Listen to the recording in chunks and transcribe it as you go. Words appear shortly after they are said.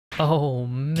Oh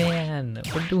man,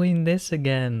 we're doing this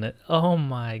again. Oh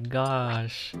my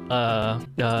gosh.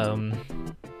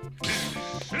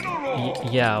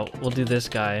 Yeah, we'll do this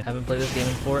guy. I haven't played this game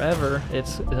in forever.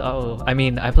 I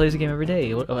mean, I play this game every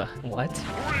day. What?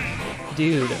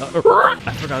 Dude,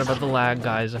 I forgot about the lag,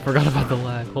 guys. I forgot about the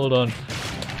lag. Hold on,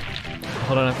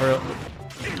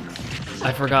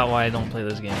 I forgot why I don't play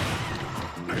this game.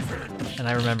 And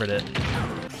I remembered it.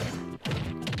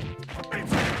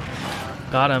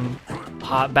 Got him.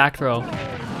 Hot back throw.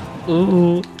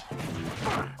 Ooh.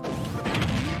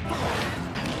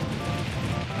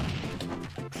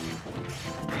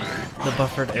 The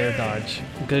buffered air dodge.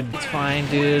 Good, it's fine,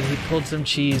 dude. He pulled some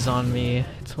cheese on me.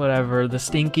 It's whatever. The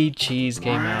stinky cheese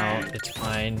came out. It's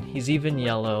fine. He's even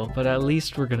yellow, but at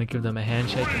least we're gonna give them a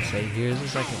handshake and say, here's the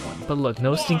second one. But look,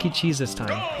 no stinky cheese this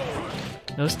time.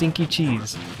 No stinky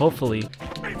cheese. Hopefully.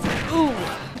 Ooh!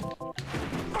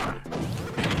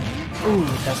 Ooh,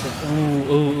 that's it.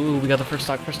 Ooh, we got the first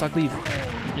stock lead.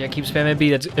 Yeah, keep spamming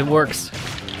B. It works.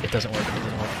 It doesn't work.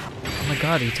 Oh my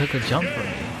god, he took a jump from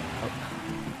me.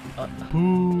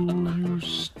 Boo, you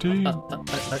stink. No,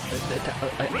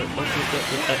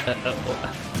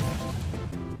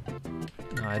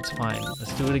 it's fine.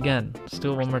 Let's do it again. Let's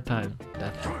do it one more time.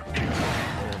 There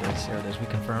it is. We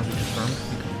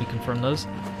confirm those.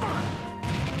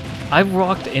 I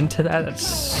walked into that. That's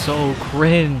so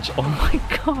cringe. Oh my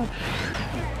god.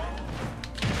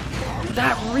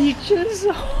 That reaches.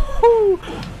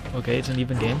 Okay, it's an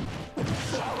even game.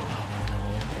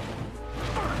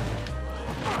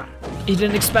 He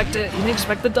didn't expect it. He didn't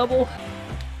expect the double.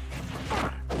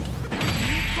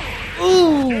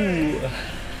 Ooh!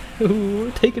 Ooh,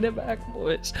 we're taking it back,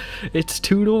 boys. It's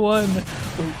 2-1.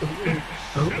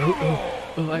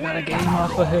 Ooh, I got a game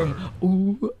off of him.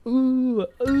 Ooh.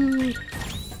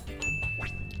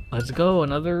 Let's go,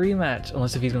 another rematch.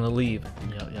 Unless if he's gonna leave.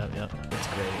 Yep. That's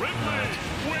great.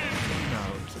 No,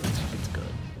 it's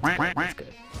good. It's good.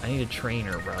 I need a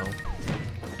trainer, bro.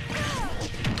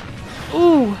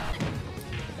 Ooh!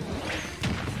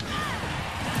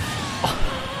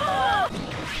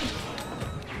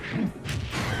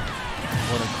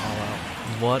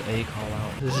 What a call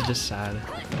out. This is just sad.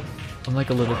 I'm like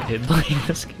a little kid playing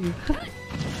this game.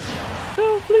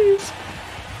 Oh, please.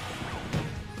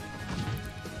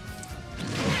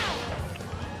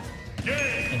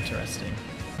 Interesting.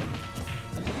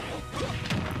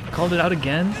 Called it out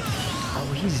again?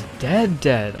 Oh, he's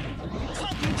dead.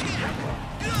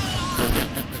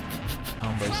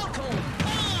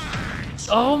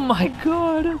 Oh my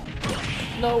god!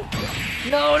 No!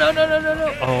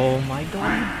 Oh my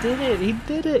god, he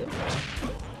did it!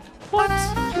 What?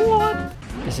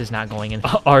 This is not going in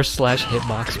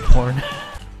r/hitbox porn.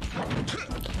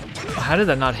 How did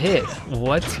that not hit?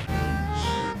 What?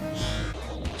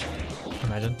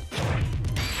 Imagine.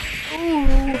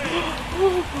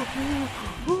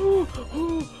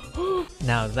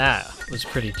 Now that was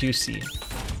pretty juicy.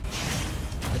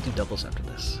 I'll do doubles after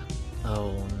this.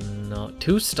 Oh no.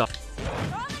 2 stop.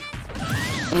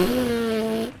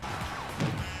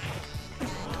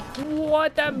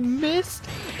 What? That missed?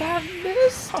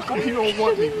 How come you don't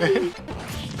want me, man?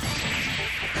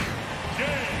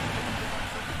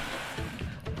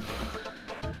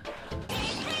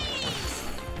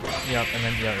 Yep, and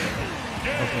then the other.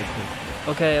 Okay,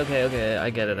 cool. Okay, I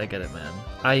get it, man.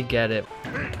 I get it.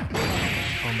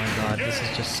 Oh my god, this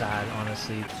is just sad,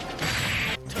 honestly.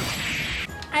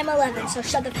 I'm 11, so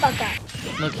shut the fuck up.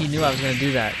 Look, he knew I was gonna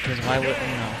do that, because why would, you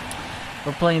know.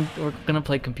 We're gonna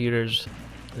play computers.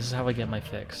 This is how I get my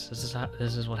fix. This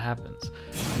is what happens.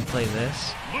 You play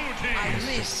this. I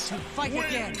live to fight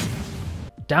again.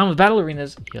 Down with battle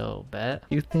arenas. Yo, bet.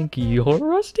 You think you're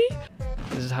rusty?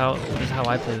 This is how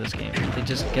I play this game. They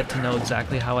just get to know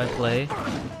exactly how I play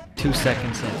 2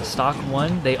 seconds in. Stock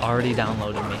 1, they already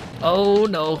downloaded me. Oh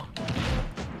no.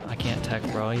 I can't tech,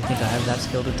 bro. You think I have that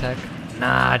skill to tech?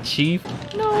 Nah, chief.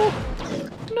 No.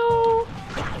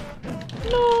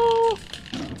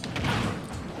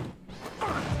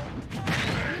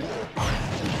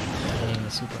 Getting the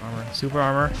super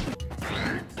armor.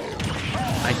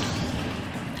 I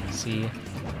see.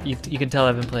 You can tell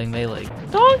I've been playing melee.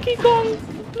 Donkey Kong!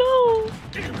 No!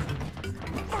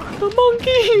 The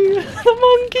monkey!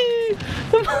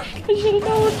 I should've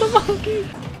known it was the monkey!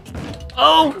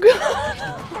 Oh god!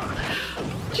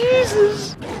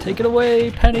 Jesus! Take it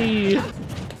away, Penny!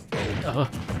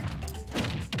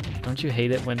 Don't you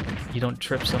hate it when you don't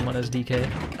trip someone as DK?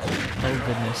 Oh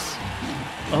goodness.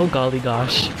 Oh golly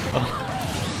gosh. Oh.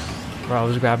 Bro, I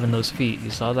was grabbing those feet.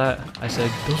 You saw that? I said,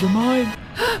 those are mine!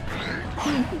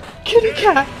 Kitty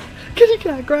cat!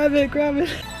 Grab it!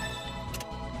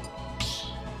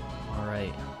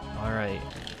 Alright. Alright.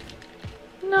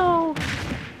 No!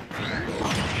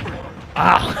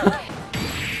 Ah!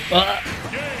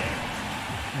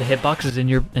 The hitbox is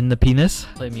in the penis.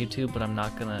 Play Mewtwo, but I'm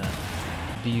not gonna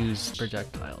use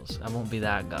projectiles. I won't be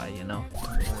that guy, you know? Don't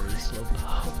worry,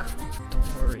 Slowpoke.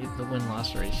 Don't worry, the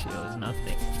win-loss ratio is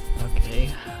nothing.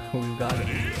 Okay, we've got it.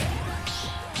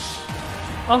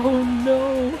 Oh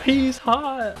no, he's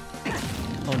hot!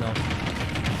 Oh no.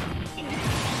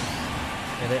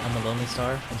 Get it? I'm a lonely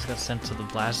star. I just got sent to the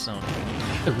blast zone.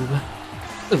 Ooh.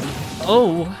 Ooh.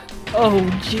 Oh! Oh,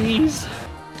 jeez!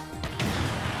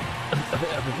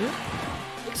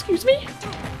 Excuse me?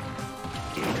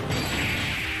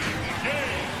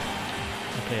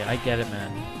 Okay, I get it,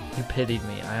 man. You pitied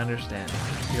me. I understand.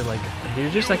 You're like,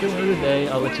 here's your second word of the day.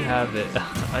 I'll let you have it.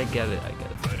 I get it. I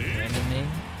get it. Random name?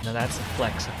 Now that's a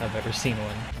flex if I've ever seen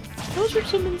one. Those are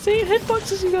some insane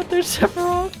hitboxes you got there,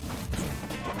 Sephiroth.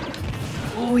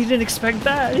 Oh, he didn't expect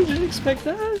that. He didn't expect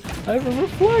that. I have a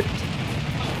reflect.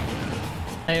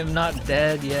 I am not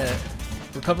dead yet.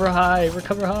 Recover high.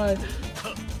 Recover high.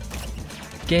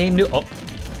 Game new. Oh,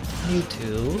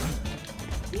 Mewtwo.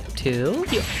 Mewtwo.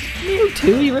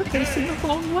 Mewtwo, you were facing the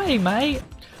wrong way, mate.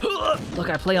 Look,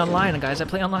 I play online, guys. I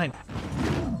play online.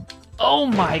 Oh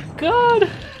my god.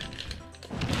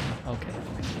 Okay.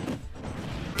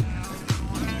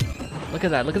 Look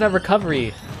at that. Look at that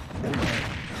recovery.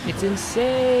 It's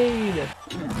insane.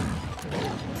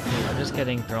 I'm just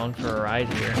getting thrown for a ride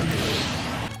here.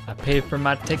 I paid for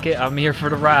my ticket. I'm here for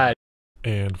the ride.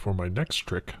 And for my next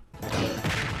trick.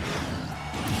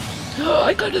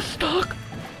 I got stuck.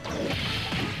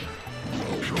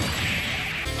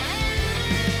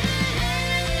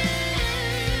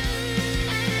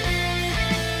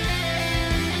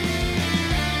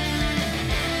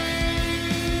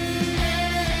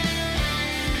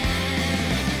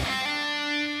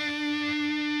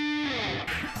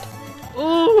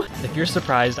 Ooh! If you're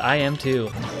surprised, I am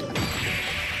too.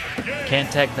 Can't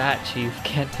tech that, Chief.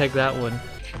 Can't tech that one.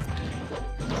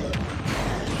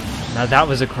 Now that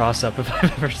was a cross-up if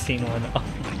I've ever seen one. Oh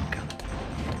my god.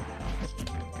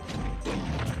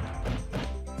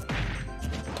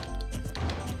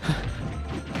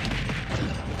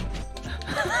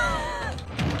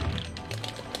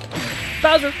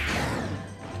 Bowser!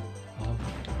 Oh.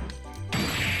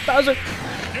 Bowser!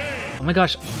 Oh my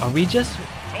gosh, are we just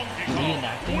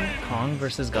reenacting Kong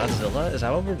versus Godzilla? Is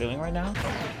that what we're doing right now?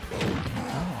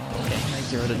 Oh, okay. Nice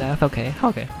 0 to death. Okay,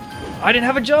 okay. I didn't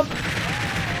have a jump!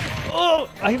 Oh!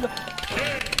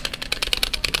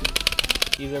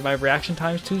 Either my reaction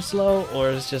time's too slow,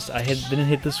 or it's just I didn't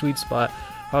hit the sweet spot.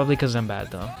 Probably because I'm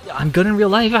bad, though. I'm good in real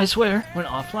life, I swear. When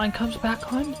offline comes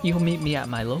back on, you'll meet me at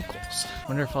my locals.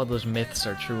 Wonder if all those myths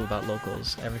are true about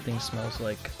locals. Everything smells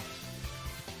like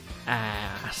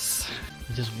ass.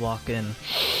 You just walk in.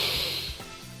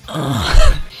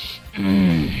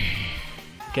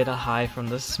 Get a high from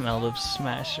the smell of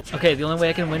smash. Okay, the only way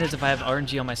I can win is if I have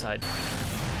RNG on my side.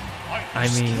 I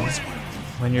mean,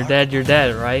 when you're dead,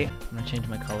 right? I'm gonna change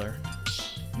my color.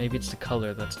 Maybe it's the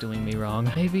color that's doing me wrong.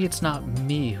 Maybe it's not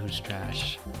me who's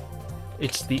trash.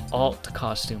 It's the alt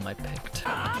costume I picked.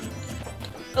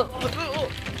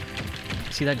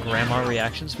 See that grandma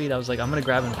reaction speed? I was like, I'm gonna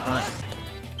grab in front.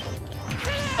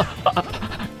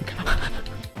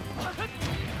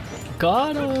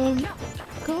 Got him!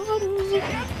 Got him!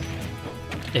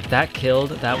 If that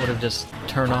killed, that would have just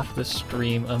turned off the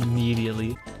stream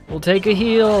immediately. We'll take a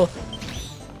heal!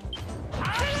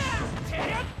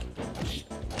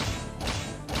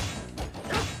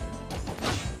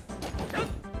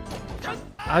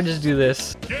 I'll just do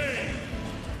this.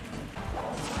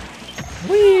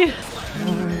 Whee!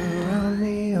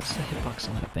 What's the hitbox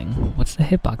on that thing? What's the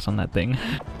hitbox on that thing?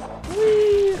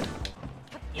 Whee!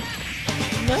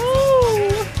 No!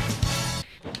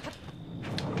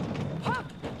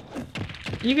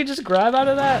 You could just grab out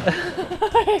of that?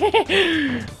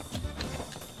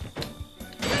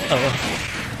 Oh.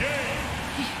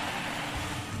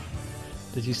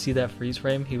 Did you see that freeze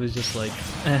frame? He was just like,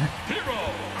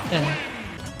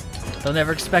 They'll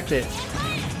never expect it.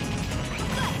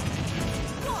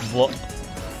 What?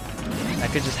 That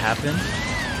could just happen?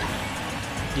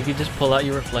 You could just pull out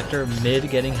your reflector mid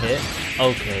getting hit?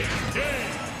 Okay.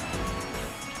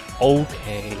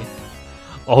 Okay.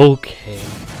 Okay.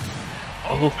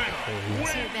 Okay.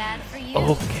 Too bad for you.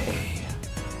 Okay.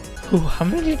 Ooh,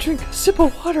 I'm gonna drink a sip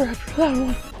of water after that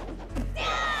one.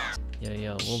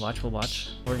 Yo, we'll watch.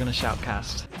 We're gonna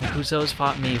shoutcast. Kuso's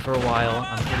fought me for a while.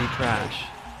 I'm pretty trash.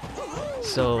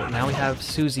 So now we have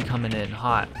Susie coming in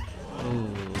hot. Ooh,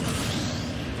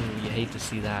 you hate to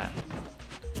see that.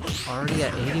 Already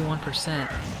at 81%.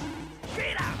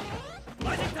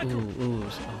 Ooh.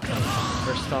 Okay.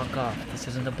 First stock off. This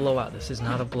isn't a blowout. This is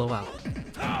not a blowout. Ooh,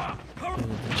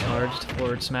 the charged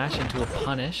forward smash into a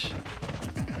punish.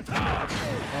 Oh,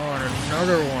 and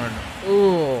another one.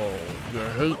 Ooh, you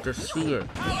hate to see it.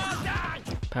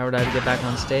 Power dive to get back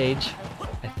on stage.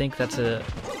 I think that's an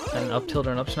up tilt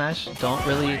or an up smash. Don't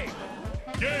really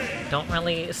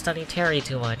study Terry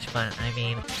too much, but I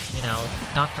mean, you know,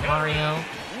 Dr. Mario.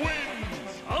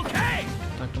 Okay.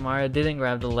 Dr. Mario didn't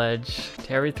grab the ledge.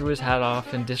 Terry threw his hat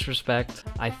off in disrespect.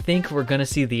 I think we're gonna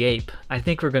see the ape. I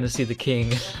think we're gonna see the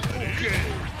king.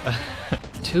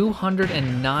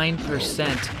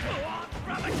 209%.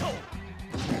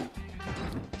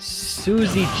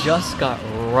 Susie just got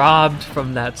robbed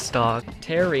from that stock.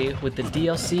 Terry with the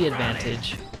DLC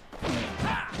advantage.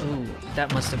 Ooh,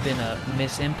 that must have been a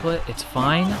misinput. It's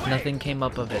fine. Nothing came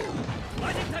up of it.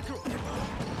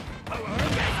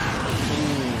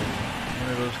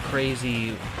 Those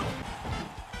crazy.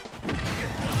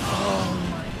 Oh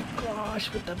my gosh,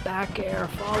 with the back air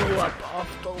follow up off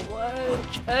the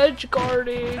ledge. Edge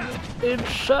guarding.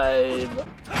 Insane.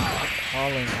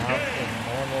 Calling out the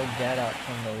normal get up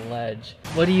from the ledge.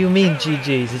 What do you mean,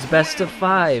 GG's? It's best of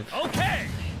 5. Okay.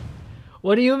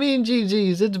 What do you mean,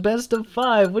 GG's? It's best of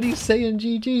 5. What are you saying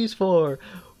GG's for?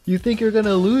 You think you're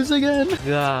gonna lose again?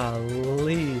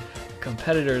 Golly.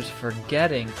 Competitors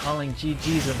forgetting, calling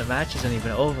GG's when the match isn't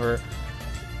even over.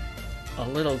 A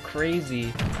little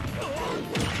crazy.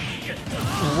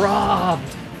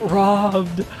 Robbed!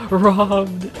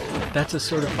 That's a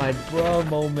certified bra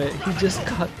moment.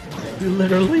 He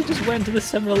literally just went to the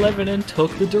 7-Eleven and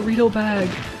took the Dorito bag.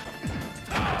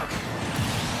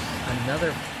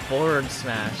 Another forward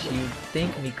smash. You'd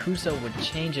think Mikuso would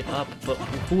change it up, but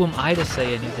who am I to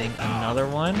say anything? Another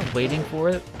one? Waiting for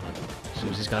it?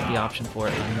 Susie's got the option for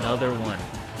it. Another one.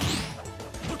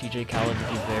 DJ Khaled would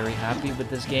be very happy with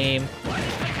this game.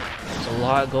 There's a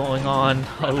lot going on.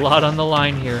 A lot on the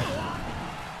line here.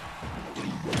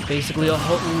 Basically a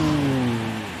whole... Ooh.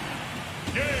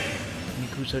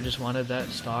 Mikuso just wanted that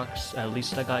stocks. At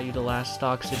least I got you the last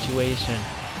stock situation.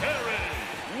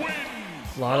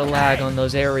 A lot of lag on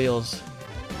those aerials.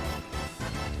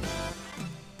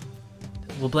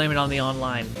 We'll blame it on the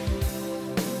online.